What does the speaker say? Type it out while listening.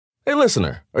Hey,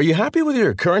 listener, are you happy with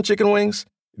your current chicken wings?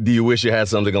 Do you wish you had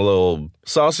something a little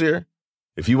saucier?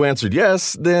 If you answered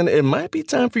yes, then it might be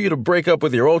time for you to break up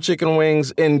with your old chicken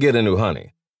wings and get a new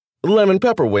honey. Lemon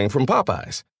pepper wing from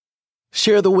Popeyes.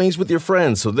 Share the wings with your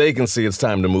friends so they can see it's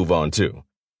time to move on too.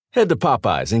 Head to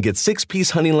Popeyes and get 6-piece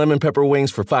honey lemon pepper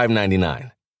wings for $5.99.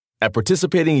 At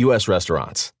participating U.S.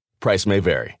 restaurants. Price may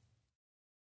vary.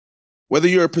 Whether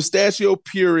you're a pistachio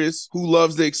purist who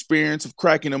loves the experience of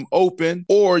cracking them open,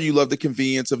 or you love the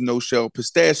convenience of no-shell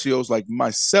pistachios like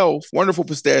myself, Wonderful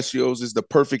Pistachios is the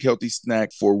perfect healthy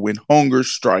snack for when hunger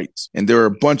strikes. And there are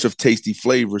a bunch of tasty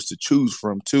flavors to choose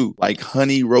from too, like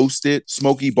honey roasted,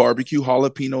 smoky barbecue,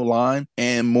 jalapeno lime,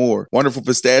 and more. Wonderful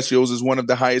Pistachios is one of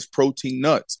the highest protein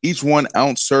nuts. Each 1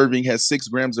 ounce serving has 6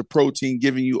 grams of protein,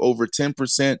 giving you over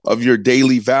 10% of your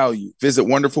daily value. Visit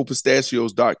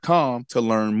wonderfulpistachios.com to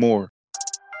learn more.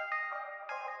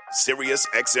 Sirius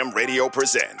XM Radio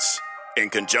presents, in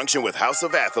conjunction with House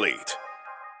of Athlete,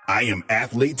 I Am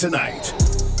Athlete Tonight.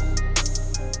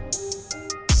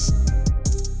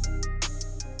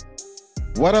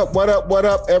 What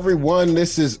up, everyone?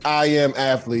 This is I Am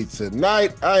Athlete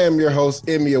Tonight. I am your host,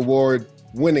 Emmy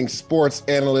Award-winning sports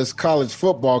analyst, college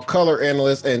football color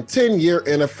analyst, and 10-year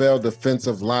NFL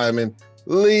defensive lineman,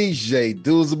 Lee J.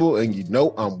 Doozable, and you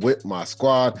know I'm with my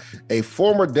squad, a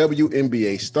former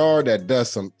WNBA star that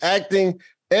does some acting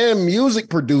and music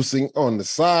producing on the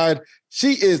side.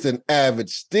 She is an avid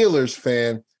Steelers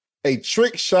fan, a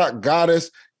trick shot goddess,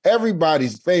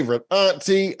 everybody's favorite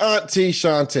auntie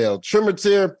Chantel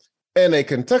Tremitiere, and a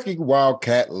Kentucky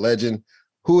Wildcat legend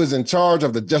who is in charge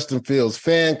of the Justin Fields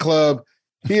fan club.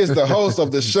 He is the host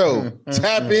of the show,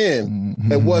 Tap In,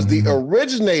 and was the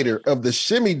originator of the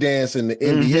shimmy dance in the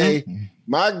NBA.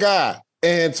 My guy,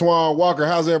 Antoine Walker.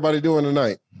 How's everybody doing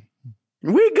tonight?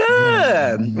 We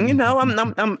good. You know,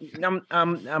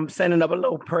 I'm sending up a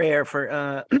little prayer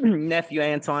for nephew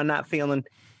Antoine not feeling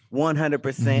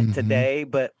 100% today.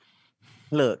 But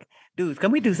look, dudes,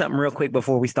 can we do something real quick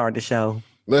before we start the show?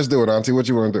 Let's do it, Auntie. What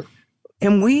you want to do?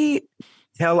 Can we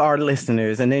tell our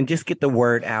listeners and then just get the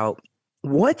word out?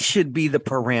 What should be the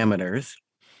parameters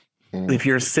if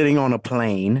you're sitting on a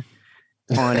plane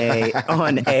on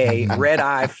a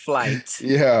red-eye flight?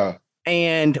 Yeah.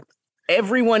 And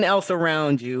everyone else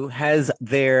around you has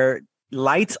their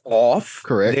lights off,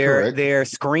 their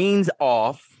screens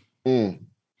off,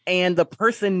 and the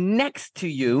person next to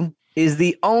you is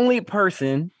the only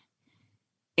person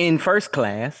in first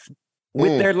class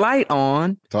with their light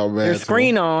on, their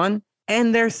screen on,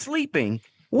 and they're sleeping.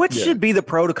 What should be the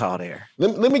protocol there?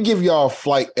 Let me give y'all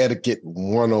flight etiquette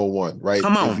 101, right?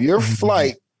 Come on.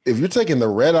 If you're taking the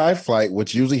red-eye flight,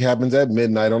 which usually happens at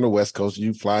midnight on the West Coast,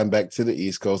 you flying back to the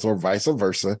East Coast or vice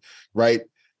versa, right?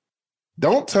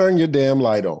 Don't turn your damn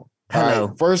light on. Hello. All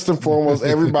right? First and foremost,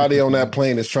 everybody on that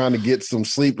plane is trying to get some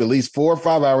sleep at least 4 or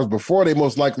 5 hours before they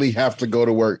most likely have to go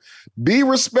to work. Be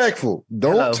respectful.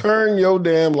 Don't turn your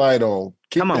damn light on.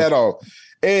 Keep that off.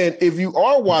 And if you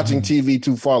are watching TV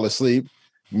to fall asleep,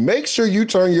 make sure you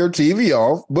turn your TV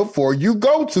off before you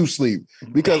go to sleep,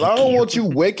 because I don't want you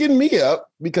waking me up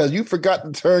because you forgot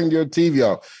to turn your TV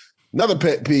off. Another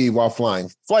pet peeve while flying,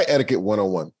 flight etiquette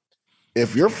 101.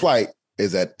 If your flight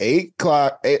is at 8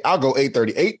 o'clock, I'll go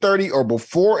 8:30, 8:30 or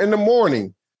before in the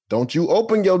morning, don't you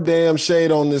open your damn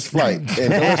shade on this flight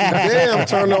and don't you damn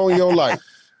turn on your light.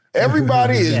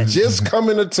 Everybody is just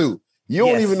coming to 2. You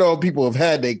don't even know if people have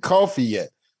had their coffee yet.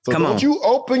 So don't you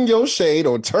open your shade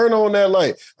or turn on that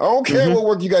light. I don't care what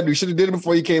work you got to do. You should have did it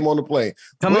before you came on the plane.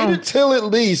 Wait until at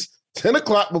least 10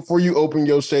 o'clock before you open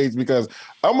your shades, because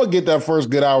I'm going to get that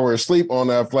first good hour of sleep on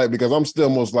that flight because I'm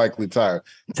still most likely tired.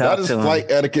 That is flight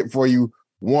etiquette for you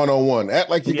 101.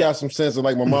 Act like you got some sense, of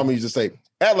like my mama used to say,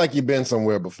 act like you've been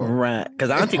somewhere before. Right.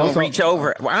 Because Auntie going to reach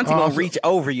over. Auntie going to reach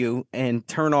over you and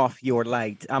turn off your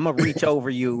light. I'm going to reach over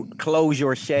you, close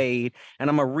your shade, and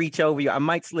I'm going to reach over you. I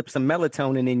might slip some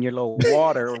melatonin in your little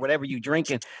water or whatever you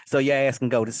drinking so your ass can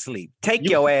go to sleep. Take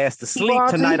your ass to sleep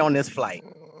tonight on this flight.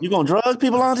 You gonna drug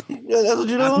people, Auntie? That's what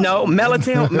you doing? No,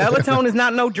 melatonin is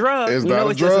not no drug. It's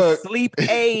it's just a sleep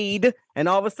aid. And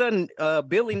all of a sudden,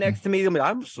 Billy next to me,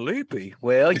 I'm sleepy.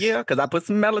 Well, yeah, because I put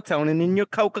some melatonin in your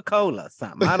Coca-Cola or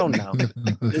something. I don't know.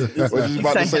 What you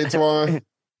about to say, Twan?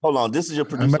 Hold on, this is your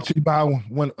producer. I'm actually buy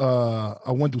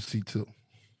a window seat too.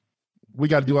 We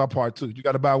got to do our part too. You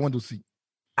got to buy a window seat.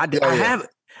 I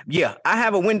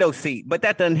have a window seat, but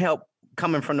that doesn't help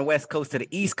coming from the West Coast to the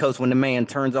East Coast when the man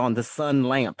turns on the sun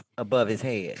lamp above his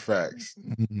head. Facts.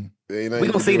 We're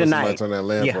going to see tonight. Turn that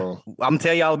lamp on. I'm going to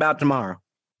tell y'all about tomorrow.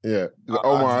 Yeah.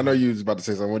 Omar, I know you was about to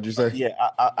say something. What'd you say? Yeah,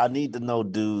 I need to know,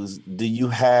 dudes, do you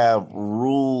have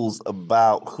rules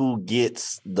about who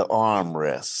gets the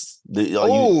armrest?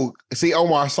 See,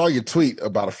 Omar, I saw your tweet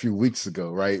about a few weeks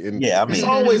ago, right? And yeah, I mean, it's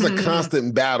always a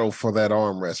constant battle for that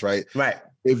armrest, right? Right.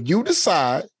 If you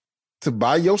decide to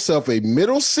buy yourself a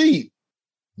middle seat,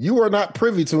 you are not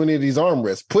privy to any of these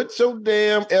armrests. Put your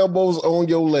damn elbows on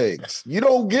your legs. You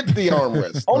don't get the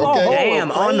armrest.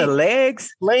 On the legs?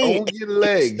 On your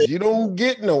legs. You don't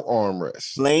get no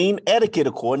armrest. Plain etiquette,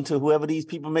 according to whoever these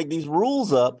people make these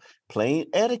rules up, plain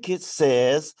etiquette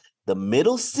says the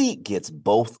middle seat gets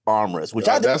both armrests. Which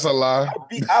that's a lie.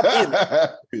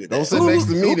 Don't sit next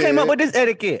to me. Who came up with this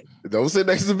etiquette? Don't sit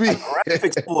next to me.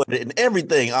 Graphics for it and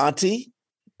everything, Auntie.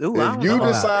 Ooh, if you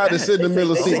decide to sit in the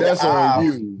middle seat, that's on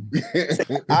you.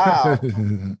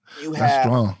 You have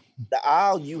the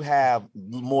aisle. You have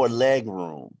more leg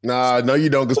room. Nah, no, you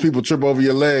don't, because people trip over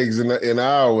your legs in the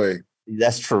aisleway.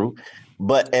 That's true.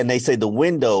 And they say the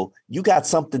window, you got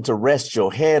something to rest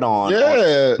your head on.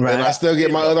 Yeah, right. And I still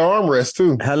get my other armrest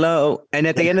too. Hello. And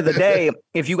at the end of the day,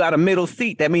 if you got a middle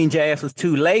seat, that means your ass was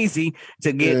too lazy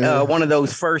to get one of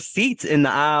those first seats in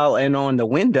the aisle and on the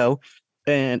window.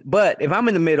 But if I'm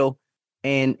in the middle,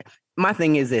 and my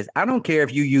thing is this, I don't care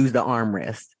if you use the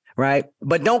armrest, right?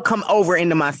 But don't come over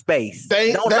into my space.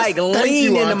 Don't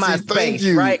lean into my space,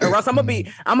 right? Or else I'm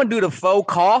gonna do the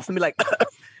faux cough and be like,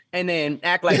 and then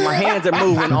act like my hands are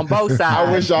moving on both sides.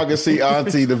 I wish y'all could see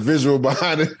Auntie, the visual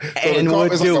behind it. So and the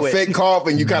cough is like a fake cough,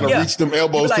 and you kind of reach them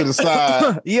elbows to the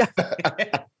side. Yeah.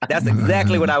 That's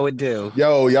exactly what I would do.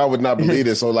 Yo, y'all would not believe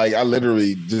it. So, like, I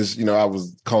literally just, I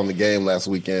was calling the game last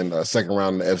weekend, second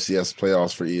round of the FCS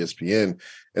playoffs for ESPN.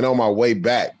 And on my way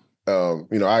back,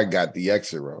 I got the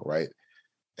exit row, right?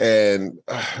 And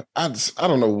I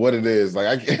don't know what it is.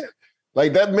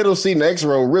 Like that middle seat in the X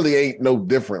row really ain't no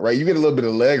different, right? You get a little bit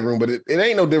of leg room, but it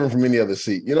ain't no different from any other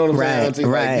seat. You know what I'm saying?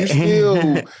 Right. Like, you're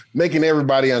still making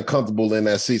everybody uncomfortable in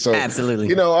that seat. So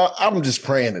absolutely. I'm just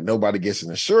praying that nobody gets it.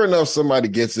 And sure enough, somebody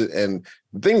gets it. And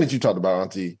the thing that you talked about,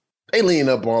 Auntie, they lean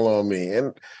up all on me.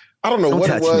 And I don't know what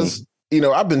it was. Me.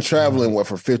 I've been traveling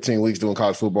for 15 weeks doing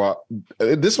college football.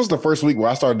 This was the first week where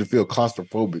I started to feel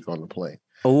claustrophobic on the plane.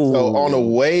 Ooh. So on the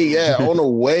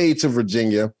way to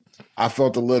Virginia, I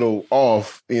felt a little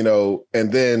off,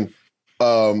 and then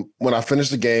when I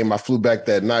finished the game, I flew back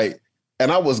that night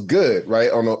and I was good, right?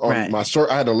 On my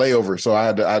short, I had a layover. So I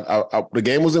had the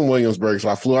game was in Williamsburg. So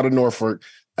I flew out of Norfolk.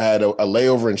 I had a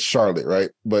layover in Charlotte, right?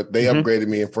 But they upgraded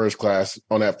me in first class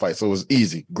on that flight. So it was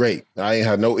easy. Great. I ain't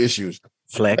had no issues.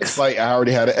 Flex. Next flight, I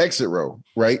already had an exit row,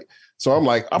 right? So I'm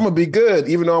like, I'm going to be good.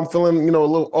 Even though I'm feeling, a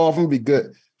little off, I'm going to be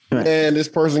good. And this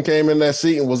person came in that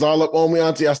seat and was all up on me,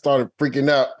 Auntie. I started freaking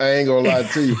out. I ain't gonna lie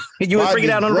to you. You were freaking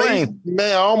out on the plane.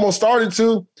 Man, I almost started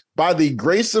to. By the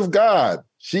grace of God,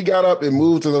 she got up and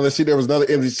moved to the other seat. There was another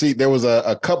empty seat. There was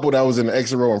a couple that was in the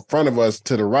exit row in front of us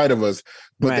to the right of us,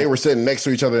 but they were sitting next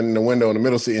to each other in the window in the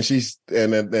middle seat.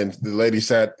 And then the lady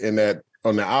sat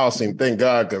on the aisle seat. Thank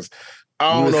God, because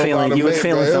I don't know if I would have made it.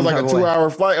 It was like a 2-hour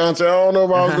flight, Auntie. I don't know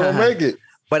if I was gonna make it.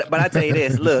 But I tell you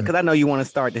this, look, because I know you want to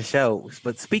start the shows.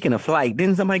 But speaking of flight,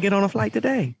 didn't somebody get on a flight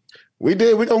today? We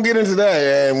did. We're going to get into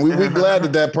that. And we're glad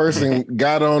that person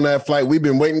got on that flight. We've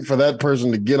been waiting for that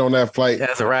person to get on that flight.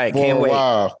 That's right. For Can't a wait.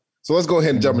 while. So let's go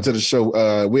ahead and jump into the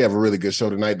show. We have a really good show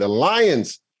tonight. The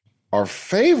Lions are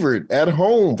favored at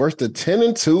home versus the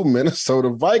 10-2 Minnesota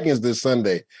Vikings this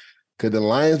Sunday. Could the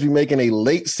Lions be making a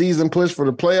late season push for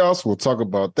the playoffs? We'll talk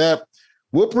about that.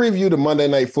 We'll preview the Monday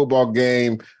Night Football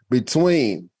game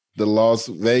between the Las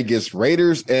Vegas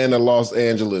Raiders and the Los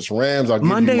Angeles Rams. I'll give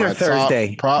Monday you my or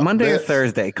Thursday? Monday or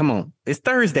Thursday? Come on. It's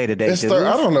Thursday today. I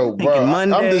don't know, bro. I'm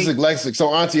dyslexic.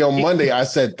 So, Auntie, on Monday, I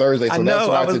said Thursday. So that's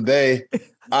why today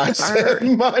I said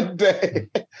Monday.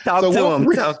 Talk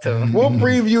to him. We'll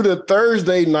preview the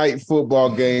Thursday night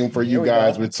football game for you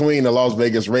guys between the Las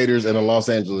Vegas Raiders and the Los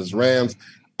Angeles Rams.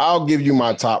 I'll give you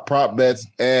my top prop bets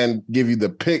and give you the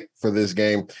pick for this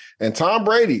game. And Tom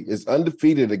Brady is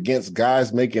undefeated against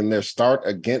guys making their start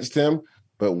against him.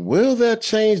 But will that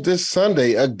change this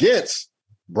Sunday against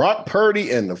Brock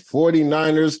Purdy and the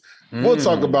 49ers? We'll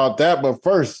talk about that. But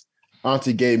first,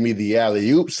 Auntie gave me the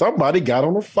alley-oop. Somebody got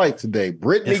on a flight today.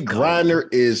 Brittany Griner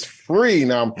is free.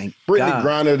 Now, Brittany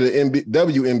Griner, the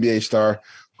WNBA star,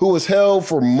 who was held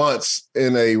for months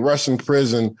in a Russian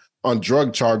prison on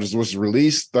drug charges, was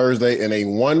released Thursday in a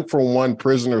 1-for-1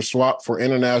 prisoner swap for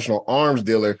international arms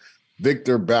dealer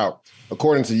Victor Bout,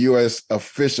 according to U.S.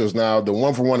 officials. Now, the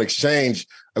 1-for-1 exchange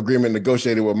agreement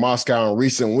negotiated with Moscow in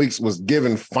recent weeks was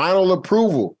given final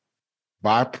approval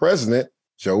by President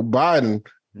Joe Biden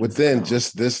within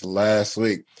just this last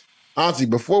week. Auntie,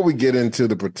 before we get into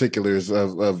the particulars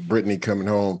of Brittney coming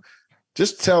home,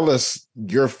 just tell us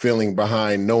your feeling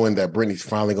behind knowing that Brittney's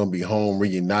finally going to be home,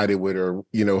 reunited with her,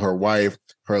 her wife,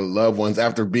 her loved ones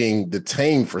after being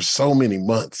detained for so many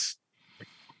months.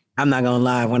 I'm not gonna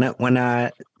lie. When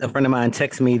a friend of mine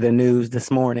texted me the news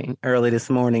early this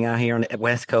morning out here on the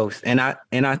West Coast, and I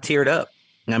teared up.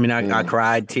 I mean, I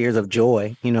cried tears of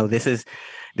joy. This is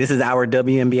our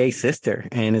WNBA sister,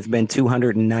 and it's been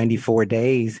 294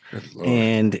 days.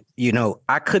 And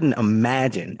I couldn't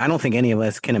imagine. I don't think any of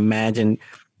us can imagine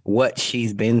what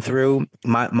she's been through.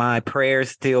 My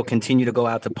prayers still continue to go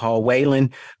out to Paul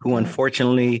Whelan, who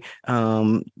unfortunately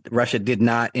Russia did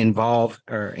not involve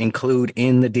or include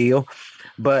in the deal.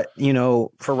 But,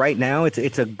 for right now,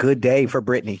 it's a good day for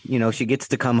Brittney. She gets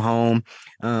to come home.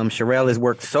 Sherelle has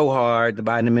worked so hard, the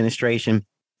Biden administration,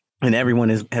 and everyone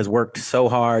has worked so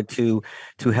hard to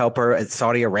help her.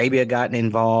 Saudi Arabia gotten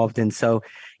involved. And so,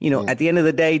 at the end of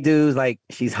the day, dudes, like,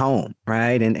 she's home,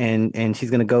 right? And she's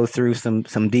going to go through some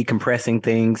decompressing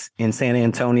things in San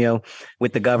Antonio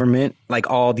with the government, like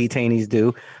all detainees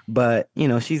do. But,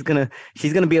 she's going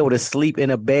to be able to sleep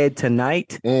in a bed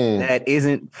tonight that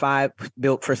isn't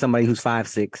built for somebody who's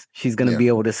 5'6". She's going to be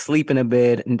able to sleep in a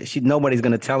bed, and nobody's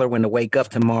going to tell her when to wake up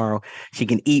tomorrow. She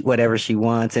can eat whatever she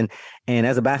wants. And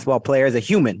as a basketball player, as a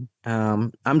human,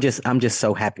 I'm just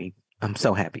so happy. I'm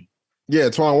so happy. Yeah,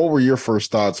 Twan, what were your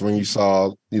first thoughts when you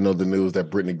saw, the news that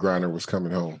Brittney Griner was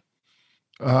coming home?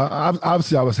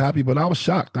 Obviously, I was happy, but I was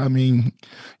shocked. I mean,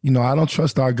 I don't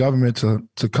trust our government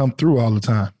to come through all the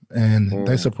time. And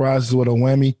they surprised us with a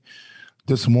whammy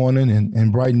this morning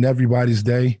and brightened everybody's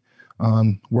day,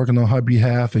 working on her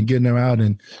behalf and getting her out.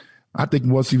 And I think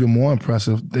what's even more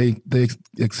impressive, they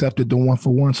accepted the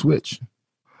 1-for-1 switch.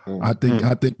 I think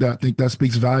that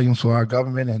speaks volumes for our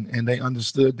government, and they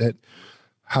understood that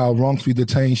how wrongfully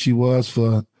detained she was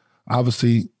for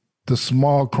obviously the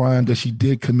small crime that she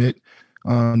did commit.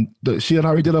 She had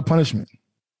already did her punishment.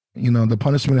 The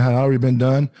punishment had already been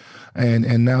done,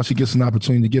 and now she gets an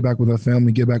opportunity to get back with her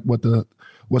family, get back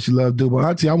what she loved to do. But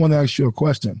Auntie, I want to ask you a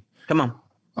question. Come on.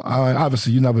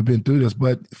 Obviously, you've never been through this,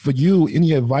 but for you,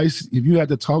 any advice, if you had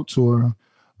to talk to her,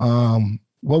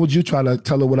 what would you try to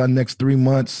tell her what our next 3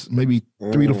 months, maybe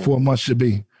 3 to 4 months should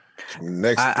be?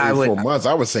 Next 3 to 4 months,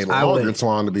 I would say longer,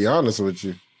 Twan, to be honest with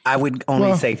you. I would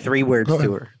only say 3 words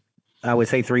to her. I would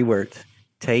say 3 words.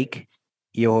 Take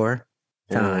your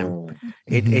time.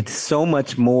 It's so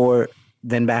much more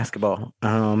than basketball.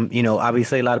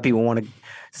 Obviously a lot of people want to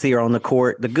see her on the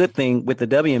court. The good thing with the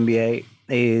WNBA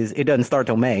is it doesn't start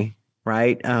till May,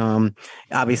 right?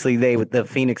 Obviously the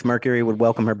Phoenix Mercury would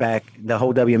welcome her back. The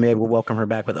whole WNBA would welcome her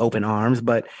back with open arms.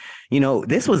 But,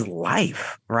 this was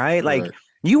life, right? Like,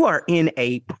 you are in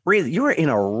a prison. You are in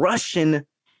a Russian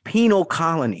penal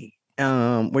colony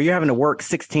where you're having to work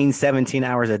 16, 17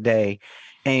 hours a day.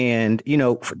 And,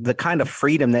 the kind of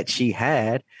freedom that she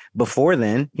had before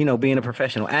then, being a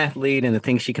professional athlete and the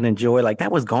things she can enjoy, like,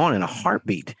 that was gone in a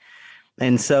heartbeat.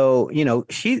 And so,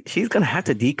 she's going to have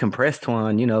to decompress,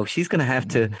 Twan. She's going to have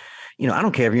to, I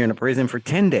don't care if you're in a prison for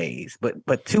 10 days,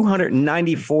 but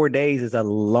 294 days is a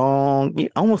long,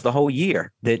 almost a whole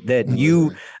year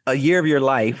a year of your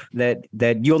life that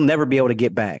you'll never be able to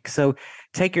get back. So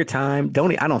take your time.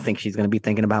 I don't think she's going to be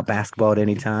thinking about basketball at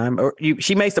any time. Or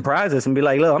she may surprise us and be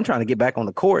like, look, I'm trying to get back on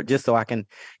the court just so I can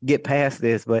get past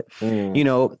this. But, I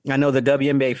know the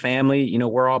WNBA family,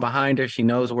 we're all behind her. She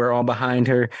knows we're all behind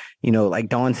her, like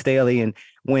Dawn Staley. And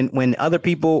when other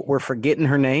people were forgetting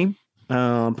her name,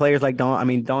 players like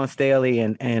Dawn Staley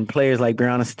and players like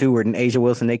Breanna Stewart and A'ja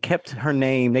Wilson, they kept her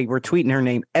name. They were tweeting her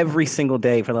name every single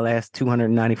day for the last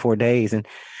 294 days.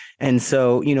 And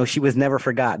so, she was never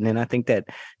forgotten. And I think that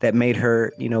made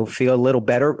her, feel a little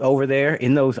better over there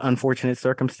in those unfortunate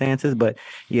circumstances. But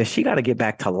yeah, she got to get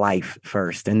back to life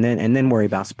first and then worry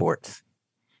about sports.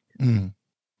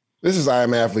 This is I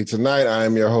Am Athlete Tonight. I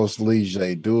am your host, Lee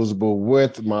J. Douzable,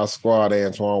 with my squad,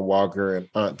 Antoine Walker and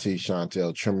Auntie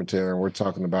Chantel Tremontaire. And we're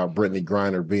talking about Brittney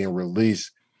Griner being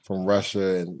released from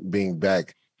Russia and being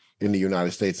back in the United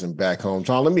States and back home.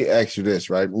 Tom, let me ask you this,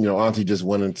 right? Auntie just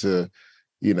went into,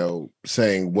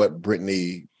 saying what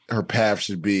Brittney, her path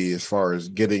should be as far as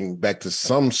getting back to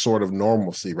some sort of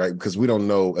normalcy, right? Because we don't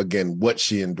know, again, what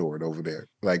she endured over there.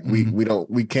 Like,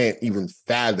 we can't even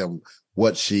fathom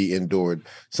what she endured.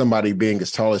 Somebody being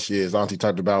as tall as she is, Auntie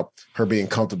talked about her being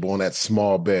comfortable in that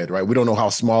small bed, right? We don't know how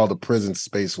small the prison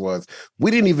space was. We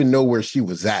didn't even know where she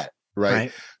was at,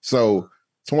 right? So,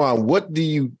 Twan, what do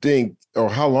you think, or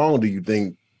how long do you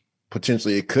think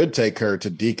potentially it could take her to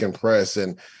decompress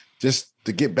and just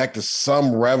to get back to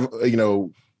some,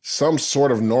 some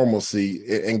sort of normalcy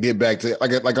and get back to,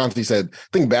 like Auntie said, I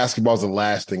think basketball is the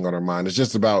last thing on her mind. It's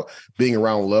just about being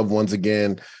around loved ones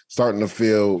again, starting to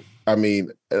feel, I mean,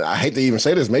 I hate to even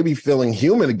say this, maybe feeling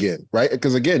human again, right?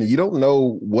 Because again, you don't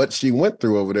know what she went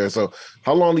through over there. So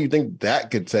how long do you think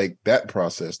that could take, that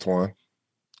process, Twan?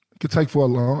 It could take for a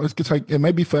long, it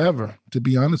may be forever, to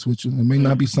be honest with you. It may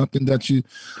not be something that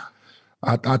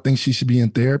I think she should be in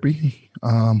therapy.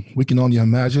 We can only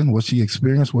imagine what she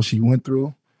experienced, what she went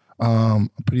through. I'm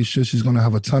pretty sure she's going to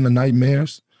have a ton of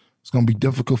nightmares. It's going to be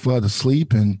difficult for her to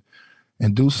sleep and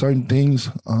do certain things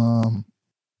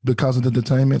because of the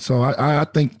entertainment. So I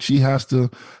think she has to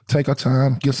take her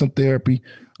time, get some therapy.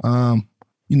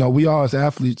 We all as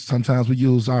athletes, sometimes we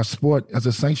use our sport as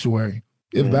a sanctuary.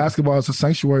 If basketball is a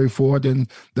sanctuary for her, then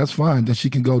that's fine. Then she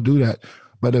can go do that.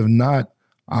 But if not,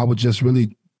 I would just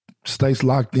really stay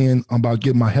locked in about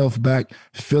getting my health back,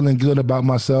 feeling good about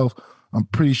myself. I'm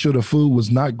pretty sure the food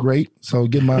was not great. So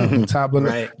get my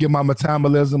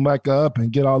metabolism back up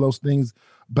and get all those things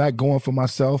back going for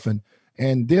myself. And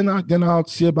then I'll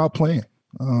see about playing.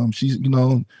 She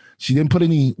didn't put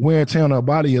any wear and tear on her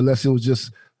body unless it was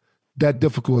just that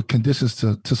difficult conditions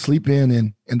to sleep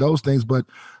in and those things. But,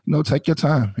 take your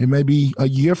time. It may be a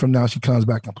year from now she comes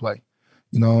back and play.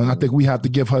 And I think we have to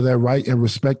give her that right and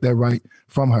respect that right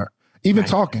from her. Even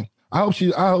talking. I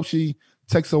hope she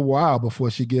takes a while before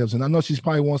she gives. And I know she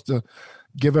probably wants to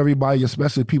give everybody,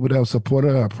 especially people that support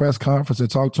her, a press conference and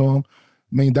talk to them.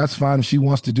 I mean, that's fine if she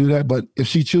wants to do that. But if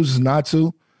she chooses not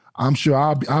to, I'm sure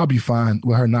I'll be fine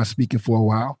with her not speaking for a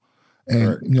while.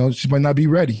 And, she might not be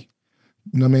ready.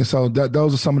 You know what I mean? So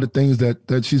those are some of the things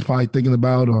that she's probably thinking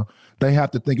about or they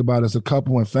have to think about as a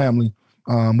couple and family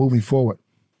moving forward.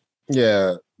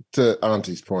 Yeah, to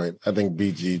Auntie's point, I think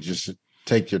BG just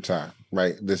take your time,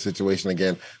 right? This situation,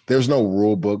 again, there's no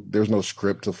rule book. There's no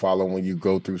script to follow when you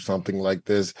go through something like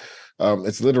this.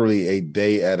 It's literally a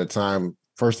day at a time.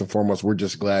 First and foremost, we're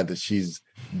just glad that she's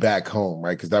back home,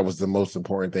 right? Because that was the most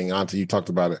important thing. Auntie, you talked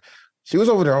about it. She was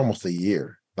over there almost a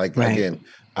year. Again,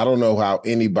 I don't know how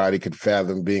anybody could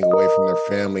fathom being away from their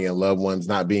family and loved ones,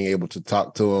 not being able to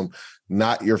talk to them,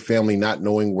 not your family, not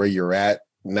knowing where you're at.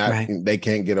 They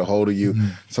can't get a hold of you.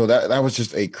 So that was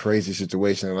just a crazy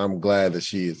situation, and I'm glad that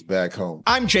she is back home.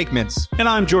 I'm Jake Mintz. And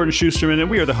I'm Jordan Schusterman, and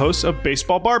we are the hosts of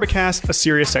Baseball Barbacast, a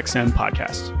SiriusXM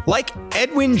podcast. Like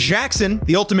Edwin Jackson,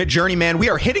 the ultimate journeyman,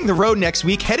 we are hitting the road next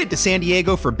week, headed to San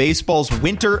Diego for baseball's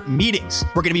winter meetings.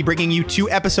 We're going to be bringing you 2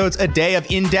 episodes a day of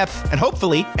in-depth and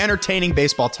hopefully entertaining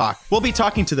baseball talk. We'll be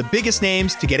talking to the biggest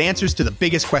names to get answers to the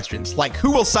biggest questions, like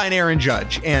who will sign Aaron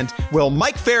Judge, and will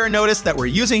Mike Farah notice that we're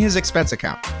using his expense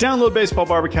account? Download Baseball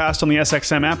Barbacast on the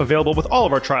SXM app, available with all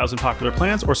of our trials and popular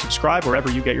plans, or subscribe wherever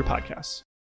you get your podcasts.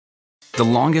 The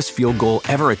longest field goal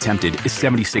ever attempted is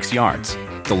 76 yards.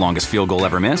 The longest field goal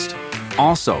ever missed?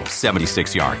 Also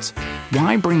 76 yards.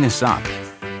 Why bring this up?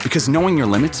 Because knowing your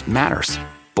limits matters,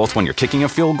 both when you're kicking a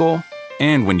field goal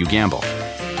and when you gamble.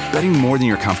 Betting more than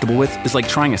you're comfortable with is like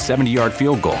trying a 70-yard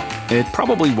field goal. It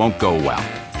probably won't go well.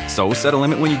 So set a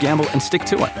limit when you gamble and stick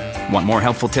to it. Want more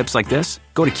helpful tips like this?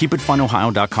 Go to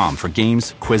keepitfunohio.com for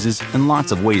games, quizzes, and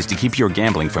lots of ways to keep your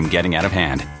gambling from getting out of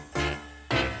hand.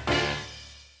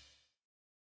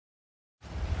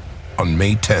 On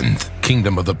May 10th,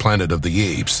 Kingdom of the Planet of the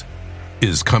Apes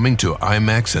is coming to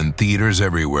IMAX and theaters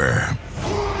everywhere.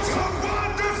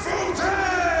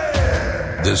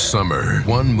 This summer,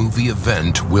 one movie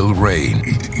event will reign.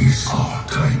 It is our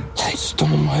time. They stole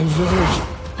my village.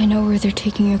 I know where they're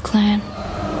taking your clan.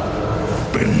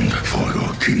 Bend for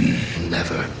your king.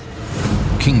 Never.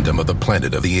 Kingdom of the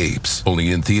Planet of the Apes. Only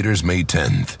in theaters May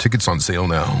 10th. Tickets on sale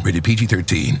now. Rated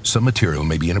PG-13. Some material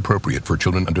may be inappropriate for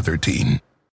children under 13.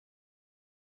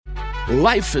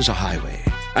 Life is a highway,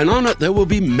 and on it there will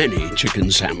be many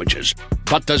chicken sandwiches.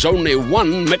 But there's only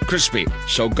one McCrispy.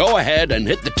 So go ahead and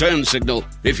hit the turn signal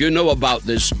if you know about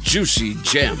this juicy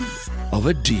gem of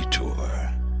a detour.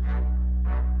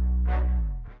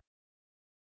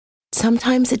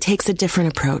 Sometimes it takes a different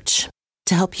approach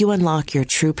to help you unlock your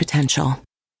true potential.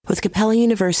 With Capella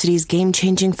University's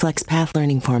game-changing FlexPath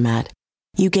learning format,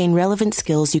 you gain relevant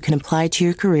skills you can apply to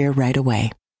your career right away.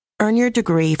 Earn your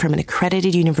degree from an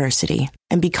accredited university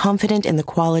and be confident in the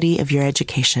quality of your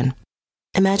education.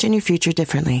 Imagine your future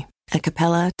differently at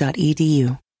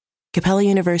capella.edu. Capella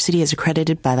University is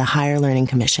accredited by the Higher Learning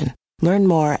Commission. Learn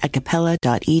more at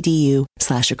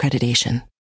capella.edu/accreditation.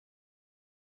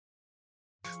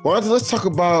 Well, let's talk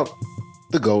about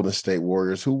the Golden State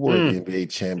Warriors, who were the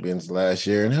NBA champions last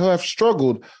year and who have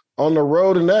struggled on the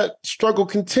road, and that struggle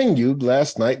continued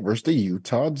last night versus the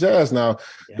Utah Jazz. Now,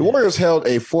 the Warriors held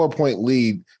a 4-point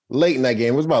lead late in that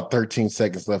game. It was about 13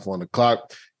 seconds left on the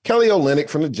clock. Kelly Olynyk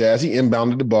from the Jazz, he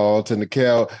inbounded the ball to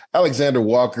Nickeil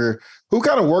Alexander-Walker, who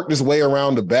kind of worked his way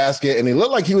around the basket, and he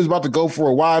looked like he was about to go for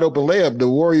a wide open layup. The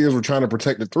Warriors were trying to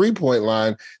protect the 3-point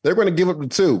line. They're going to give up the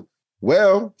 2.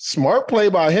 Well, smart play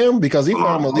by him because he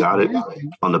found Malik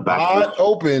on the back wide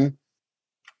open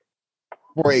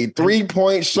for a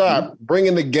 3-point shot,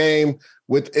 bringing the game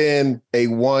within a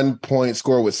 1-point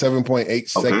score with 7.8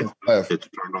 seconds left. It's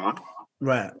turned on.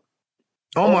 Right.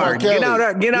 Omar, get out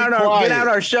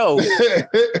our show.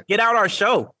 Get out our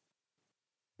show.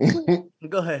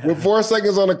 Go ahead. With 4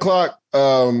 seconds on the clock,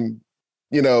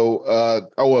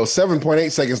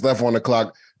 7.8 seconds left on the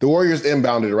clock. The Warriors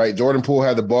inbounded, right? Jordan Poole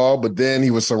had the ball, but then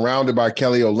he was surrounded by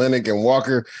Kelly Olynyk and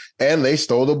Walker, and they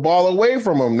stole the ball away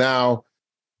from him. Now,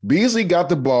 Beasley got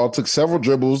the ball, took several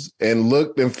dribbles, and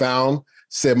looked and found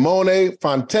Simone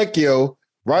Fontecchio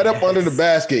right up under the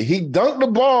basket. He dunked the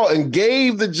ball and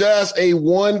gave the Jazz a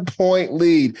 1-point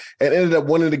lead and ended up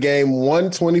winning the game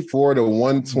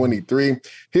 124-123.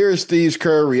 Here's Steve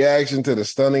Kerr's reaction to the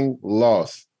stunning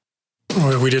loss.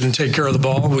 We didn't take care of the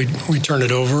ball. We turned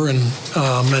it over, and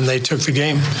they took the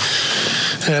game.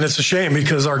 And it's a shame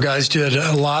because our guys did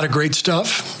a lot of great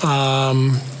stuff.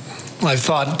 I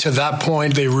thought to that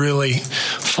point they really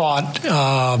fought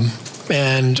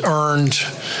and earned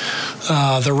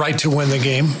the right to win the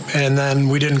game, and then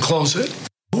we didn't close it.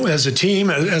 As a team,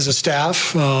 as a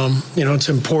staff, it's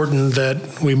important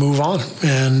that we move on.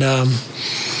 And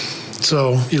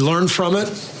so you learn from it.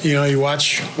 You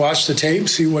watch the tape,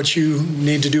 see what you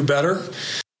need to do better.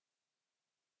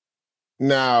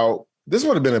 Now, this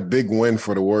would have been a big win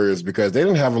for the Warriors because they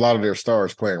didn't have a lot of their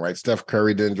stars playing, right? Steph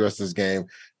Curry didn't dress this game.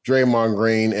 Draymond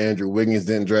Green, Andrew Wiggins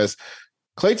didn't dress.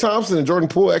 Klay Thompson and Jordan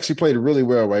Poole actually played really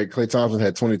well, right? Klay Thompson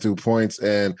had 22 points,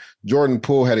 and Jordan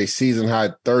Poole had a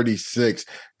season-high 36.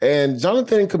 And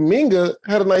Jonathan Kuminga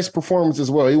had a nice performance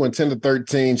as well. He went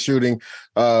 10-13 shooting,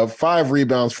 5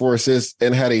 rebounds, 4 assists,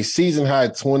 and had a season-high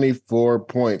 24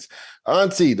 points.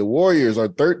 Auntie, the Warriors are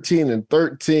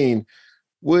 13-13,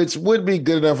 which would be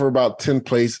good enough for about 10th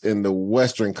place in the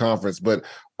Western Conference. But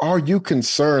are you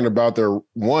concerned about their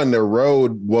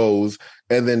road woes,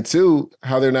 and then 2,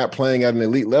 how they're not playing at an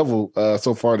elite level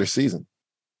so far this season?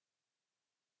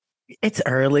 It's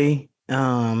early.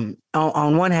 On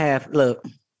one half, look,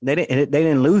 they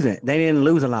didn't lose it. They didn't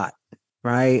lose a lot,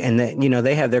 right? And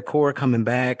they have their core coming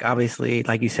back. Obviously,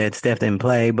 like you said, Steph didn't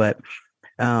play, but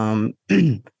I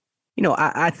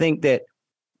think that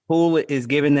Poole is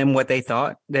giving them what they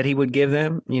thought that he would give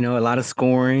them, a lot of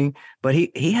scoring, but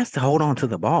he has to hold on to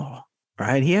the ball,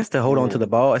 right? He has to hold on to the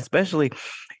ball, especially,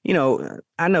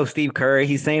 I know Steve Kerr,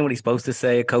 he's saying what he's supposed to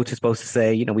say. A coach is supposed to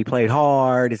say, we played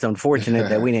hard. It's unfortunate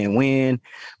that we didn't win.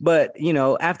 But,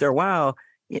 after a while,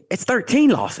 it's 13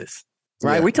 losses,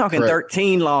 right? We're talking correct.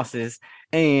 13 losses.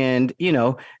 And,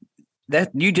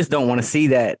 that you just don't want to see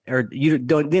that, or you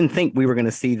didn't think we were going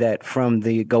to see that from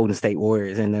the Golden State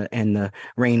Warriors and the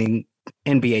reigning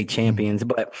NBA champions.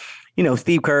 But,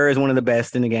 Steve Kerr is one of the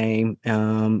best in the game.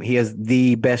 He is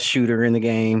the best shooter in the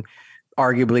game,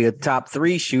 arguably a top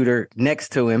 3 shooter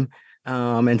next to him.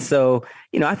 And so,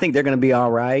 I think they're going to be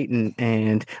all right.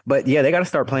 But yeah, they got to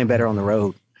start playing better on the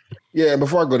road. Yeah. And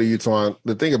before I go to Utah,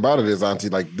 the thing about it is, Auntie,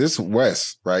 like this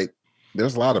West, right?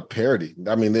 There's a lot of parity.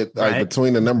 I mean,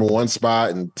 between the number 1 spot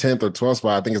and 10th or 12th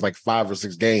spot, I think it's like 5 or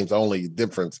 6 games only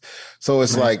difference. So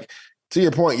it's like, to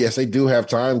your point, yes, they do have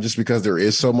time just because there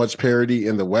is so much parity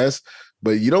in the West,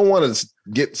 but you don't want to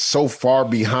get so far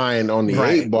behind on the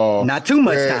 8 ball. Not too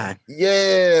much time.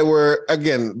 Yeah, where,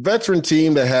 again, veteran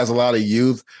team that has a lot of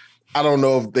youth, I don't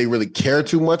know if they really care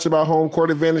too much about home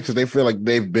court advantage because they feel like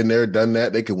they've been there, done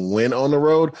that. They can win on the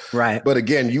road. Right. But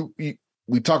again,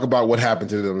 we talk about what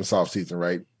happened to them in the offseason,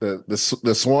 right?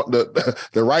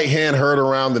 The right hand hurt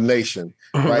around the nation,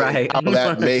 right? How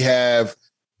that may have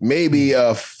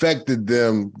affected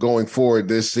them going forward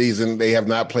this season. They have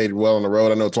not played well on the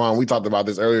road. I know, Twan, we talked about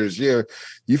this earlier this year.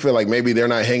 You feel like maybe they're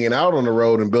not hanging out on the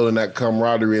road and building that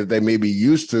camaraderie that they may be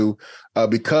used to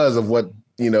because of what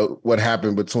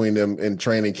happened between them in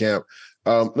training camp.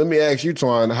 Let me ask you,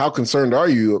 Twan, how concerned are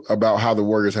you about how the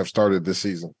Warriors have started this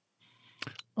season?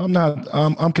 I'm not.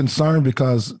 I'm concerned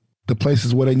because the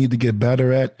places where they need to get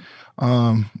better at,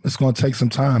 it's going to take some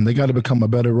time. They got to become a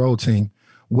better road team.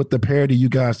 With the parity you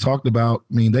guys talked about,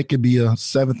 I mean, they could be a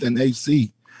 7th and 8th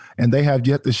seed, and they have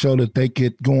yet to show that they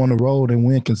could go on the road and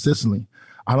win consistently.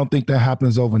 I don't think that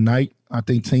happens overnight. I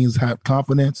think teams have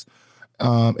confidence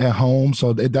at home,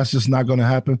 so that's just not going to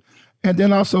happen. And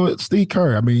then also Steve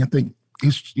Kerr. I mean, I think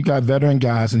you got veteran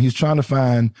guys, and he's trying to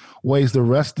find ways to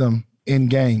rest them in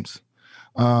games.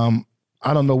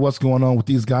 I don't know what's going on with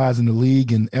these guys in the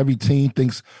league, and every team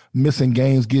thinks missing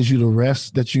games gives you the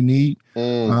rest that you need.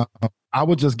 I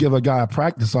would just give a guy a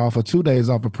practice off or 2 days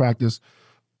off of practice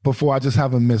before I just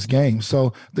have him miss games.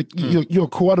 So you're a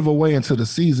quarter of a way into the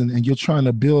season, and you're trying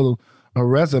to build a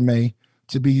resume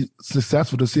to be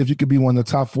successful, to see if you could be one of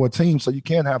the top 4 teams so you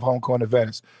can have home court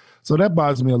advantage. So that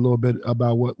bothers me a little bit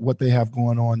about what they have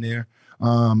going on there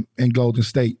in Golden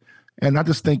State. And I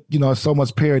just think, it's so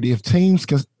much parity. If teams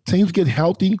get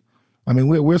healthy, I mean,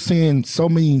 we're seeing so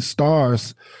many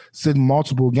stars sitting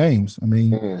multiple games. I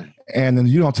mean, and then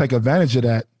you don't take advantage of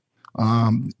that,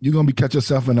 you're going to catch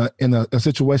yourself in a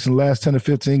situation the last 10 to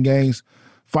 15 games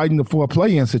fighting for a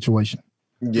play-in situation.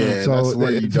 Yeah, so that's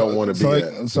where you don't want to be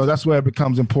at. So that's where it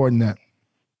becomes important that.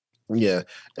 Yeah,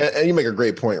 and you make a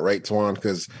great point, right, Twan?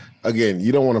 Because, again,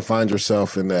 you don't want to find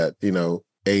yourself in that,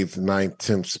 8th, 9th,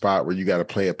 10th spot where you got to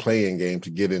play a play-in game to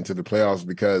get into the playoffs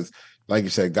because, like you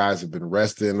said, guys have been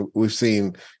resting. We've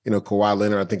seen, Kawhi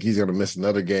Leonard, I think he's going to miss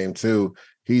another game too.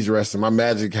 He's resting. My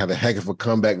Magic had a heck of a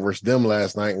comeback versus them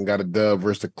last night and got a dub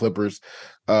versus the Clippers.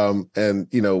 And,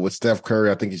 with Steph Curry,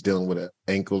 I think he's dealing with an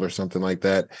ankle or something like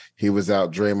that. He was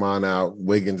out, Draymond out,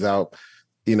 Wiggins out.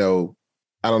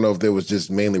 I don't know if there was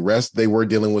just mainly rest. They were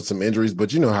dealing with some injuries,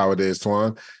 but you know how it is,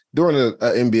 Twan. During an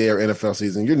NBA or NFL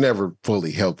season, you're never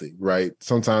fully healthy, right?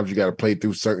 Sometimes you got to play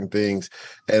through certain things.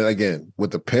 And again,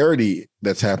 with the parity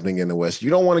that's happening in the West, you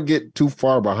don't want to get too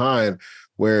far behind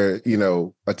where,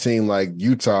 a team like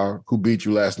Utah, who beat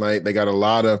you last night, they got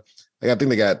I think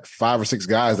they got 5 or 6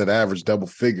 guys that average double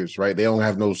figures, right? They don't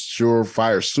have no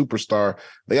surefire superstar.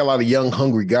 They got a lot of young,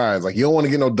 hungry guys. Like, you don't want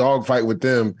to get no dogfight with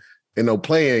them in no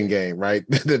play-in game, right?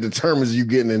 That determines you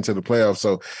getting into the playoffs.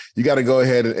 So you got to go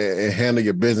ahead and handle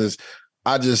your business.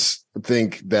 I just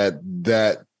think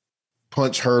that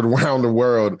punch heard around the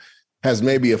world has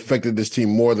maybe affected this team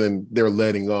more than they're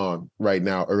letting on right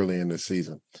now early in the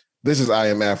season. This is I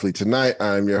Am Athlete Tonight.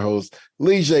 I am your host,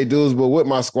 Lee J. Doosbull, with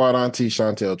my squad auntie,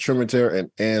 Chantel Tremontier and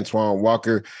Antoine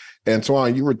Walker.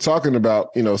 Antoine, you were talking about,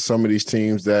 some of these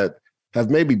teams that have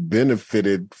maybe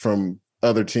benefited from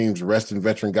other teams resting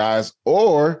veteran guys,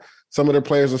 or some of their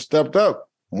players have stepped up.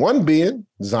 One being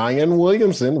Zion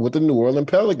Williamson with the New Orleans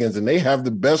Pelicans, and they have the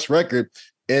best record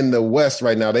in the West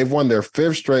right now. They've won their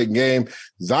 5th straight game.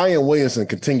 Zion Williamson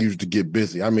continues to get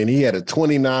busy. I mean, he had a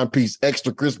 29-piece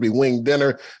extra crispy wing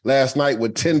dinner last night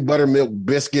with 10 buttermilk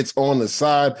biscuits on the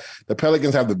side. The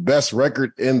Pelicans have the best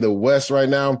record in the West right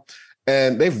now.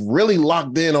 And they've really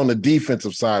locked in on the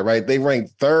defensive side, right? They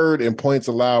ranked 3rd in points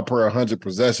allowed per 100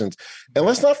 possessions. And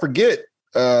let's not forget,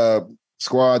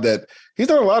 squad, that he's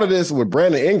done a lot of this with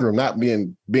Brandon Ingram not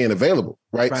being available,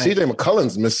 right? CJ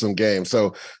McCollum's missed some games.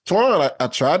 So, Twan, I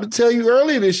tried to tell you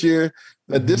earlier this year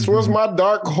that this was my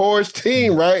dark horse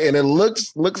team, right? And it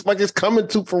looks like it's coming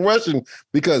to fruition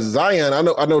because Zion, I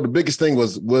know the biggest thing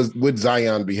was would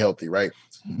Zion be healthy, right?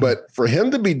 But for him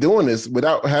to be doing this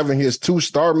without having his 2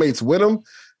 star mates with him,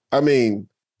 I mean,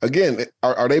 again,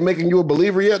 are they making you a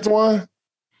believer yet, Twan?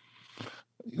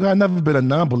 I've never been a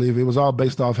non-believer. It was all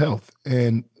based off health.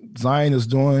 And Zion is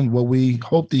doing what we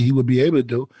hoped that he would be able to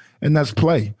do, and that's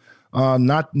play.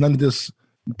 None of this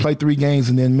play 3 games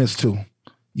and then miss 2.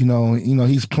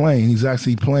 He's playing. He's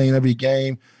actually playing every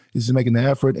game. He's making the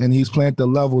effort, and he's playing at the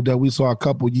level that we saw a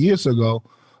couple years ago.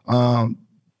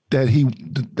 That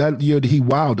year that he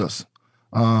wowed us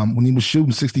when he was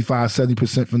shooting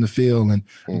 65-70% from the field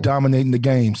and dominating the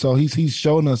game. So he's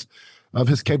shown us of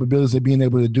his capabilities of being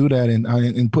able to do that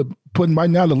and putting right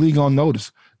now the league on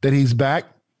notice that he's back,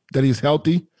 that he's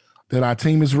healthy, that our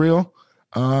team is real.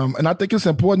 And I think it's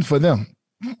important for them.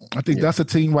 I think that's a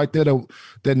team right there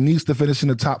that needs to finish in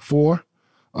the top 4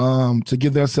 to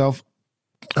give themselves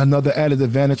another added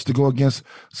advantage to go against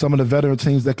some of the veteran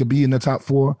teams that could be in the top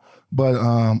 4. But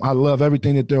I love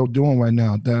everything that they're doing right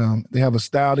now. They have a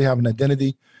style. They have an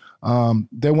identity.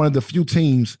 They're one of the few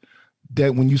teams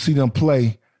that when you see them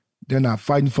play, they're not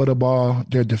fighting for the ball.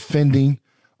 They're defending.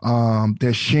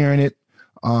 They're sharing it.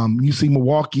 You see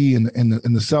Milwaukee and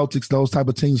the Celtics, those type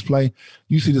of teams play.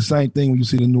 You see the same thing when you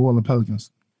see the New Orleans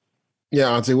Pelicans. Yeah,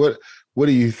 Auntie, what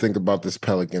do you think about this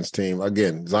Pelicans team?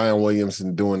 Again, Zion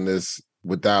Williamson doing this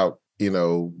without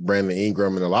Brandon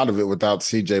Ingram, and a lot of it without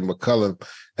CJ McCollum,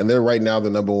 and they're right now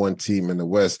the number 1 team in the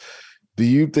West. Do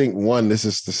you think, one, this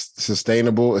is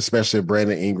sustainable, especially if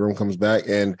Brandon Ingram comes back,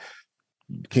 and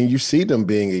can you see them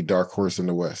being a dark horse in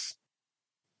the West?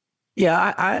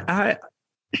 Yeah,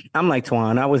 I'm like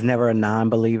Twan. I was never a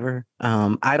non-believer.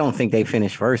 I don't think they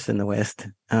finish first in the West.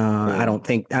 I don't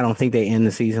think they end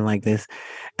the season like this.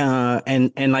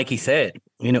 And like he said,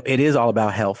 it is all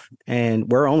about health, and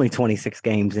we're only 26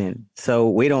 games in, so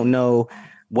we don't know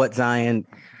what Zion.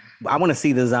 I want to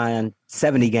see the Zion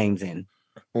 70 games in.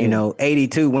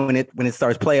 82 when it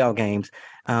starts playoff games.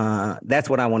 That's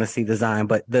what I want to see the Zion.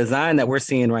 But the Zion that we're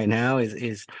seeing right now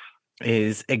is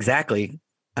exactly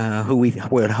who we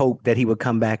would hope that he would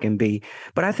come back and be.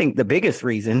 But I think the biggest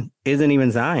reason isn't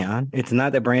even Zion. It's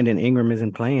not that Brandon Ingram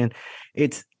isn't playing.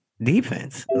 It's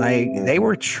defense. Like, they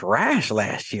were trash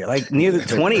last year, like near the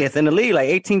 20th in the league, like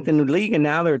 18th in the league, and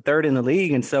now they're third in the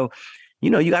league. And so,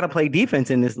 you got to play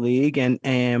defense in this league, and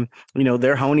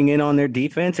they're honing in on their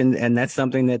defense, and that's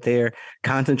something that they're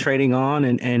concentrating on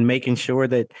and making sure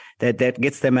that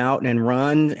gets them out and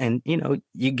run. And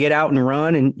you get out and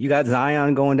run, and you got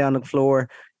Zion going down the floor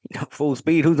full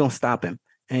speed. Who's gonna stop him?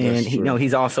 And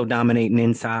he's also dominating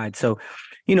inside. So,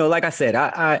 like I said,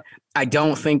 I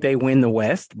don't think they win the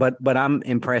West, but I'm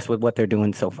impressed with what they're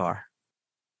doing so far.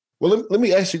 Well, let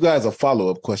me ask you guys a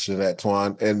follow-up question to that,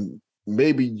 Twan, and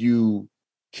maybe you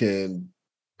can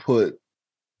put,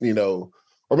 or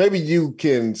maybe you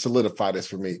can solidify this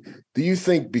for me. Do you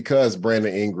think because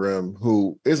Brandon Ingram,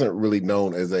 who isn't really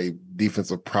known as a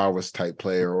defensive prowess type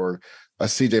player, or a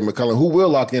CJ McCollum, who will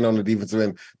lock in on the defensive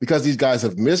end, because these guys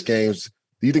have missed games,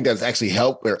 do you think that's actually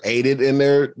helped or aided in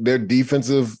their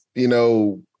defensive,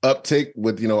 uptick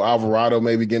with, Alvarado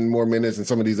maybe getting more minutes and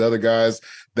some of these other guys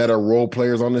that are role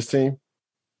players on this team?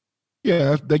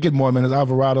 Yeah, they get more minutes.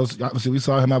 Alvarado's, obviously, we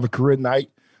saw him have a career night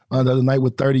the other night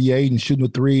with 38 and shooting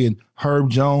with 3, and Herb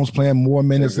Jones playing more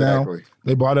minutes now.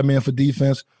 They brought him in for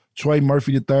defense. Troy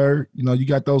Murphy III, you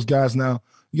got those guys now.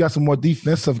 You got some more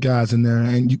defensive guys in there,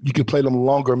 and you can play them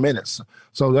longer minutes.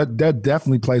 So that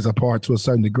definitely plays a part to a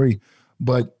certain degree.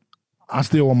 But I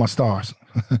still want my stars.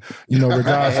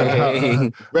 Regardless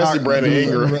of especially Brandon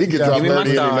Ingram. He can drop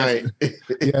 30 night.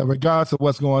 Yeah, regardless of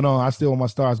what's going on, I still want my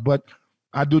stars. But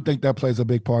I do think that plays a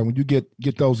big part. When you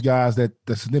get those guys that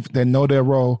know their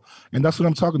role, and that's what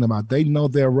I'm talking about. They know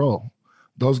their role.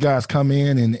 Those guys come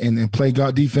in and play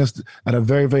guard defense at a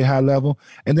very, very high level.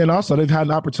 And then also they've had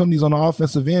opportunities on the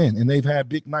offensive end, and they've had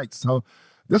big nights. So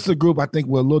this is a group I think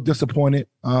we're a little disappointed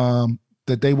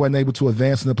that they weren't able to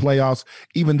advance in the playoffs,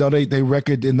 even though they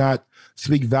record did not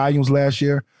speak volumes last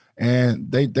year,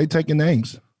 and they taking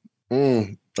names.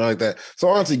 I like that. So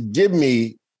honestly, give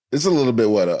me, it's a little bit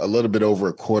a little bit over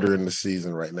a quarter in the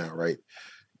season right now, right?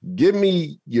 Give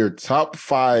me your top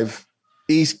 5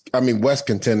 West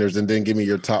contenders, and then give me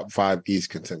your top 5 East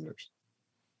contenders.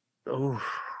 Oh,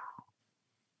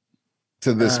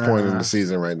 to this point in the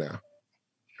season right now.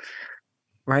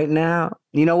 Right now,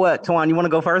 you know what, Twan, you want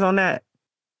to go first on that?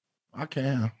 I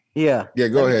can. Yeah. Yeah,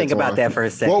 go ahead. Think Twan. about that for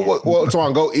a second. Well,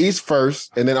 Twan, go East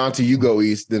first, and then Auntie, you go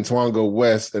East. Then Twan go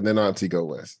West, and then Auntie go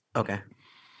West. Okay.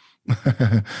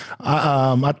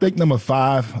 I think number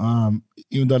 5,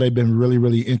 even though they've been really,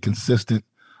 really inconsistent,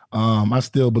 I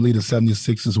still believe the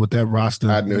 76ers with that roster.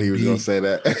 I knew he was going to say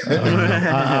that.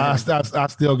 I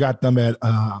still got them at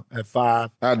 5.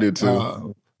 I do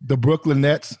too. The Brooklyn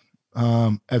Nets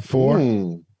at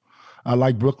 4. I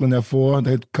like Brooklyn at 4.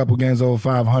 They're a couple games over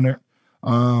 500.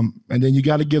 And then you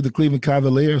got to give the Cleveland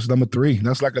Cavaliers number 3.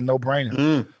 That's like a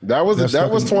no-brainer. That was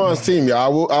Twan's team,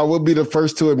 y'all. I will be the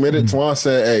first to admit it. Twan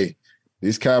said, "Hey,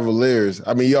 these Cavaliers."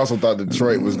 I mean, he also thought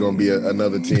Detroit was going to be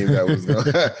another team that was going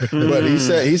to. But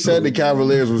he said the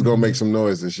Cavaliers was going to make some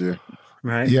noise this year.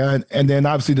 Right. Yeah, and then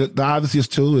obviously the obvious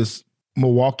 2 is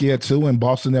Milwaukee at 2 and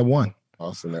Boston at 1.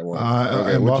 Boston at 1.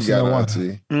 Okay, what Boston you got,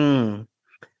 at 1?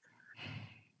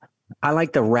 I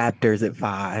like the Raptors at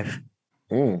 5.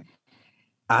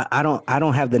 I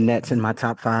don't have the Nets in my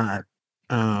top 5.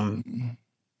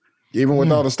 Even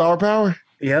with all the star power?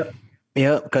 Yep,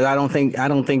 because I don't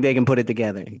think they can put it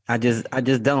together. I just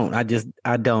don't.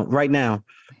 I don't. Right now,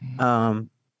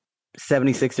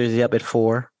 76ers is up at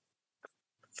 4.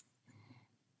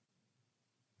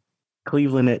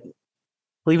 Cleveland at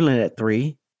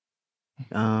 3.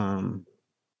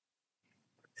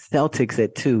 Celtics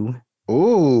at 2.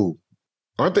 Ooh.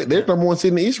 Aren't they? They're number 1 seed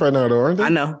in the East right now, though, aren't they?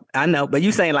 I know. But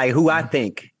you saying like who I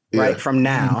think right from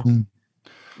now.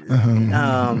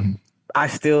 I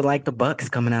still like the Bucks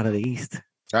coming out of the East.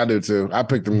 I do too. I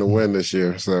picked them to win this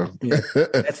year, so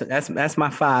that's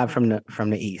my 5 from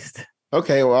the East.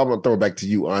 Okay, well, I'm gonna throw it back to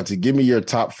you, Auntie. Give me your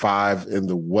top 5 in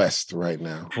the West right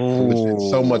now. There's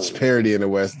so much parity in the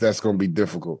West, that's gonna be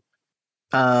difficult.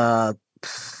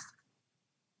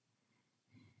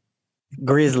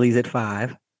 Grizzlies at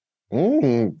 5.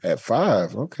 At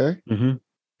 5, okay. Mm-hmm.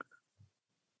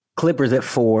 Clippers at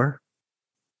 4.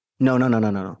 No.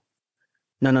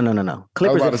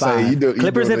 Clippers at 5.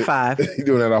 Clippers at 5. You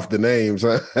doing that off the names,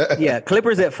 huh? Yeah,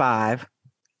 Clippers at 5.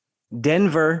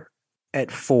 Denver at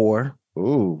 4.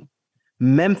 Ooh.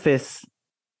 Memphis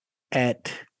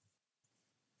at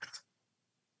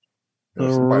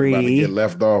Somebody about to get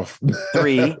left off.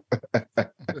 3.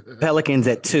 Pelicans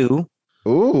at 2.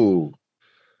 Ooh.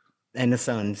 And the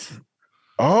Suns.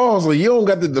 Oh, so you don't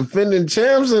got the defending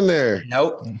champs in there.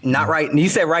 Nope, not right. You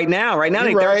said right now. Right now,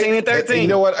 they're 13 and 13. And you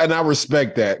know what? And I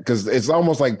respect that because it's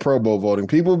almost like Pro Bowl voting.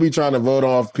 People be trying to vote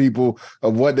off people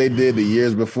of what they did the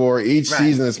years before. Each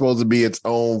season is supposed to be its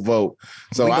own vote.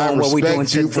 So I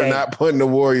respect you for not putting the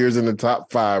Warriors in the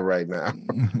top 5 right now.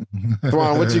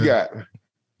 Twan, what you got?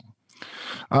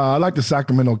 I like the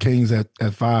Sacramento Kings at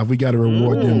 5. We got to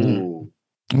reward them.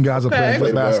 You guys are playing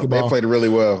good basketball. Well. They played really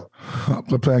well.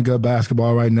 They're playing good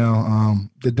basketball right now.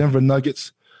 The Denver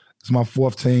Nuggets is my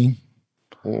 4th team.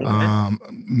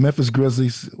 Memphis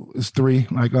Grizzlies is 3,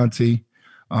 like Auntie.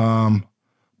 But I'm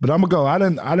gonna go. I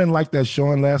didn't like that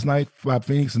showing last night by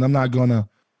Phoenix, and I'm not gonna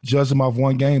judge them off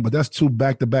one game. But that's 2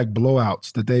 back-to-back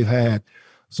blowouts that they've had.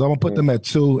 So I'm gonna put them at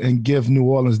 2 and give New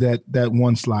Orleans that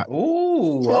 1 slot.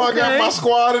 Ooh, so I got my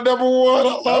squad at number 1.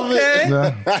 I love it.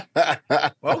 Yeah.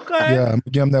 Okay. Yeah, I'm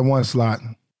gonna give them that 1 slot.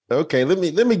 Okay, let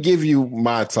me give you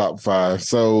my top 5.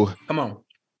 So come on.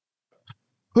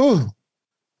 I'm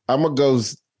gonna go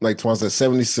like Twan said,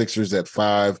 76ers at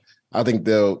 5. I think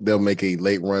they'll make a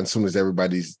late run as soon as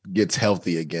everybody gets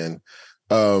healthy again.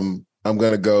 I'm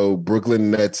gonna go Brooklyn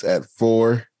Nets at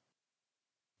 4.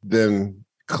 Then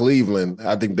Cleveland,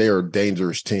 I think they are a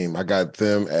dangerous team. I got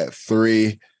them at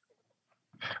 3.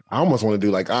 I almost want to do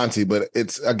like Auntie, but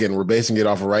it's, again, we're basing it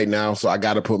off of right now. So I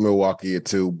got to put Milwaukee at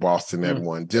 2, Boston at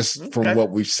 1, just from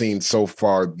what we've seen so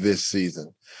far this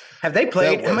season. Have they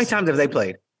played? How many times have they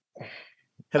played?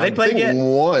 Have they played yet?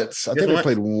 Once. I think they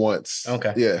played once.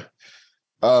 Okay. Yeah.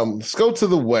 Let's go to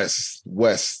the West.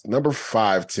 West, number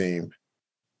 5 team.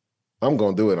 I'm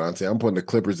going to do it, Auntie. I'm putting the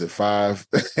Clippers at 5.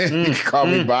 You can call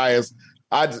me biased.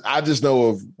 I just know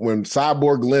of when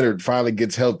Cyborg Leonard finally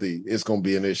gets healthy, it's going to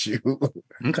be an issue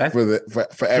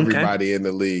for everybody in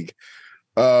the league.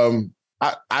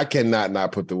 I cannot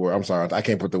not put the word. I'm sorry, I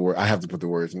can't put the word. I have to put the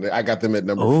words. I got them at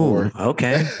number 4.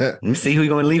 Okay, let me see who you're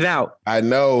going to leave out. I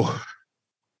know.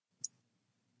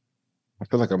 I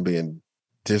feel like I'm being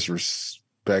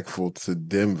disrespectful to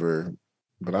Denver,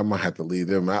 but I might have to leave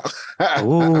them out.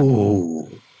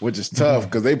 Ooh. Which is tough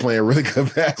because they playing really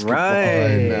good basketball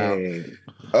right now.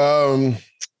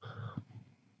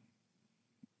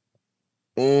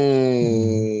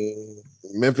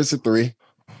 Memphis at 3.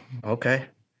 Okay.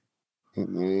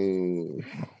 And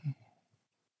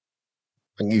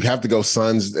you have to go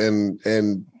Suns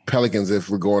and Pelicans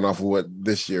if we're going off of what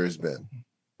this year has been.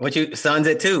 Suns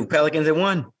at 2, Pelicans at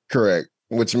 1. Correct.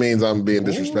 Which means I'm being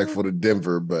disrespectful to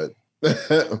Denver, but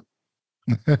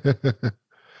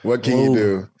what can you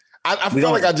do? I feel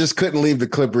like I just couldn't leave the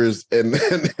Clippers and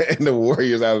the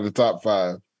Warriors out of the top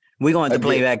 5. We're going to have to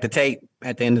play back the tape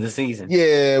at the end of the season.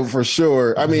 Yeah, for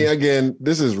sure. I mean, again,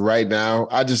 this is right now.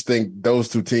 I just think those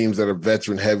 2 teams that are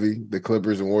veteran heavy, the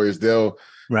Clippers and Warriors, they'll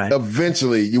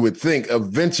eventually, you would think,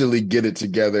 get it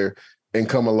together and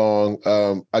come along.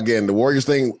 Again, the Warriors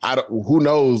thing, who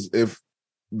knows if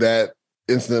that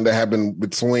incident that happened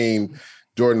between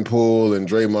Jordan Poole and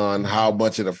Draymond, how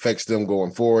much it affects them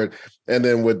going forward. And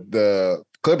then with the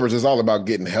Clippers, it's all about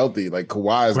getting healthy. Like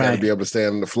Kawhi's got to be able to stay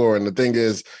on the floor. And the thing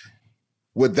is,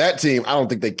 with that team, I don't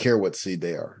think they care what seed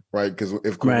they are, right? Because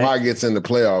if Kawhi gets in the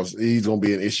playoffs, he's going to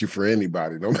be an issue for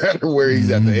anybody, no matter where he's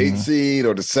at, the 8th seed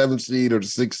or the 7th seed or the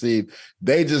 6th seed.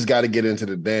 They just got to get into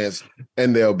the dance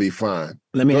and they'll be fine.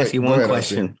 Let me ask you one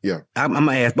question. Yeah. I'm going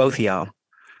to ask both of y'all.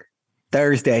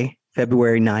 Thursday,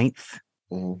 February 9th,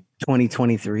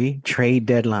 2023, trade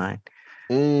deadline.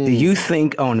 Do you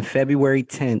think on February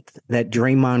 10th that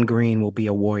Draymond Green will be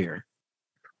a Warrior?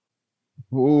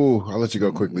 Ooh, I'll let you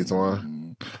go quickly,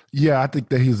 Twan. Yeah, I think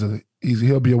that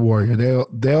he'll be a Warrior.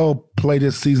 They'll play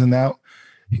this season out.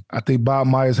 I think Bob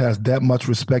Myers has that much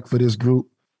respect for this group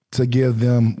to give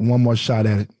them one more shot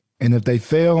at it. And if they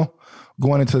fail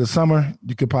going into the summer,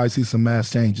 you could probably see some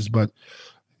mass changes. But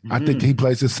I think he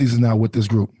plays this season out with this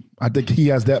group. I think he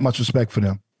has that much respect for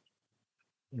them.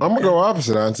 I'm going to go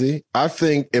opposite, Auntie. I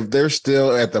think if they're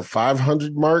still at the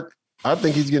 500 mark, I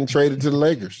think he's getting traded to the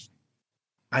Lakers.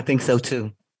 I think so,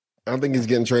 too. I think he's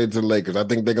getting traded to the Lakers. I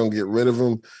think they're going to get rid of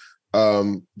him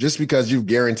just because you've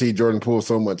guaranteed Jordan Poole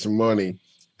so much money.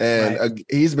 And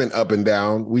he's been up and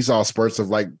down. We saw spurts of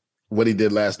like what he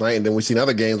did last night, and then we've seen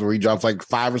other games where he drops like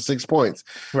 5 or 6 points.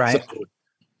 Right. So,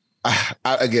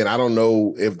 I don't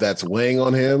know if that's weighing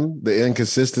on him, the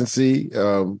inconsistency.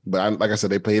 But like I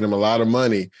said, they paid him a lot of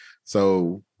money,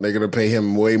 so they're going to pay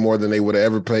him way more than they would have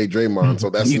ever paid Draymond.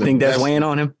 So you think that's weighing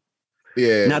on him?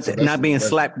 Yeah, not being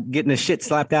slapped, getting the shit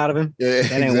slapped out of him. Yeah,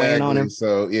 that ain't weighing on him.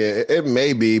 So yeah, it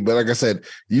may be, but like I said,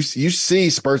 you see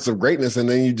spurts of greatness, and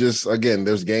then you just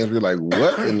there's games where you're like,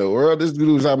 what in the world? This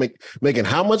dude's out making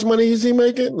how much money is he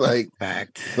making? Like,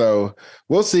 fact. So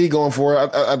we'll see going forward.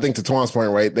 I think to Twan's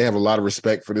point, right? They have a lot of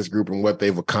respect for this group and what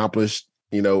they've accomplished,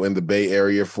 in the Bay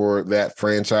Area for that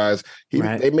franchise.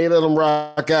 They may let them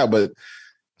rock out, but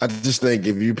I just think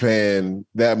if you're paying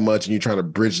that much and you're trying to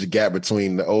bridge the gap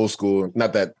between the old school,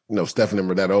 not that Steph and them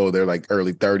are that old, they're like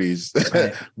early 30s,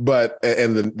 right. but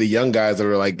the young guys that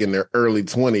are like in their early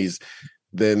 20s,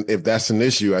 then if that's an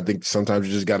issue, I think sometimes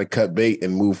you just got to cut bait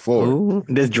and move forward. Ooh,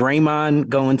 does Draymond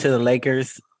going to the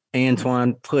Lakers,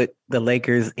 Antoine, put the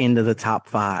Lakers into the top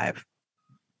 5?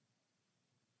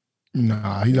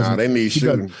 Nah, he doesn't. They need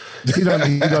shooting. He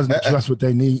doesn't address what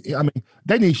they need. I mean,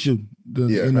 they need shooting.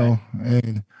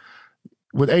 And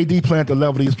with AD playing at the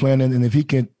level he's playing in, and if he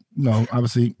can,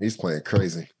 obviously he's playing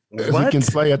crazy. If he can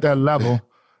play at that level,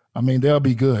 I mean, they'll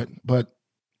be good. But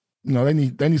they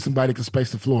need somebody who can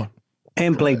space the floor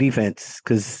and play defense,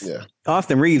 because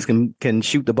Austin Reeves can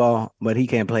shoot the ball, but he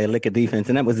can't play a lick of defense.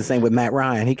 And that was the same with Matt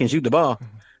Ryan. He can shoot the ball,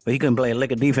 but he couldn't play a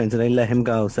lick of defense, and they let him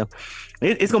go. So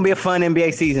it's gonna be a fun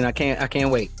NBA season. I can't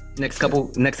wait. Next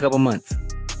couple months.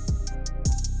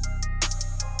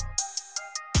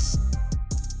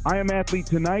 I Am Athlete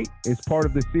Tonight is part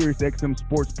of the SiriusXM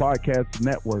Sports Podcast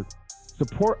Network.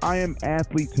 Support I Am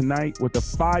Athlete Tonight with a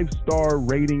 5-star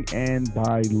rating and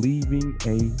by leaving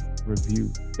a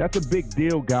review. That's a big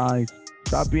deal, guys.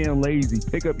 Stop being lazy.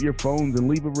 Pick up your phones and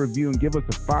leave a review and give us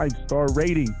a 5-star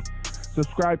rating.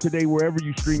 Subscribe today wherever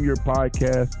you stream your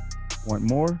podcast. Want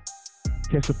more?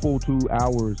 Catch the full 2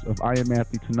 hours of I Am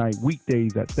Athlete Tonight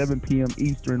weekdays at 7 p.m.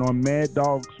 Eastern on Mad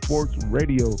Dog Sports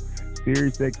Radio,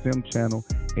 SiriusXM Channel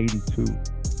 82.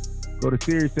 Go to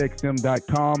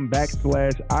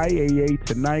SiriusXM.com/IAA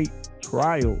Tonight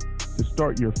trial to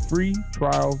start your free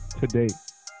trial today.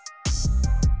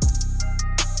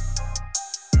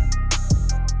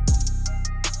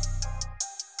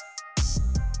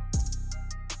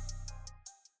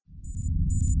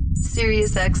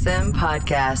 SiriusXM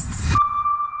Podcasts.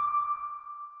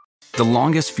 The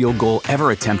longest field goal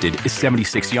ever attempted is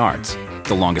 76 yards.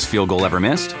 The longest field goal ever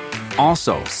missed?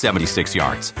 Also 76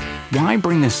 yards. Why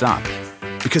bring this up?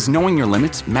 Because knowing your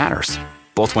limits matters,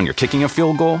 both when you're kicking a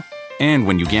field goal and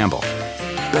when you gamble.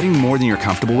 Betting more than you're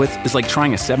comfortable with is like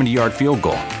trying a 70-yard field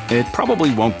goal. It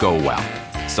probably won't go well.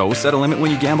 So set a limit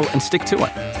when you gamble and stick to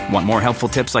it. Want more helpful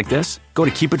tips like this? Go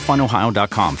to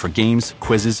keepitfunohio.com for games,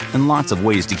 quizzes, and lots of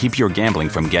ways to keep your gambling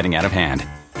from getting out of hand.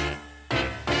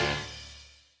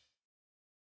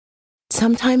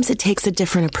 Sometimes it takes a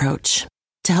different approach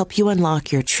to help you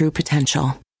unlock your true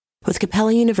potential. With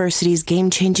Capella University's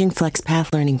game-changing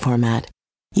FlexPath learning format,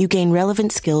 you gain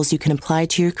relevant skills you can apply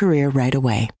to your career right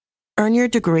away. Earn your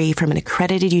degree from an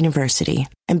accredited university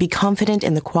and be confident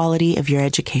in the quality of your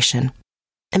education.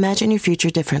 Imagine your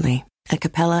future differently at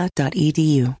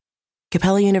capella.edu.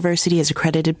 Capella University is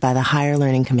accredited by the Higher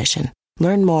Learning Commission.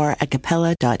 Learn more at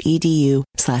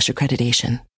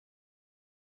capella.edu/accreditation.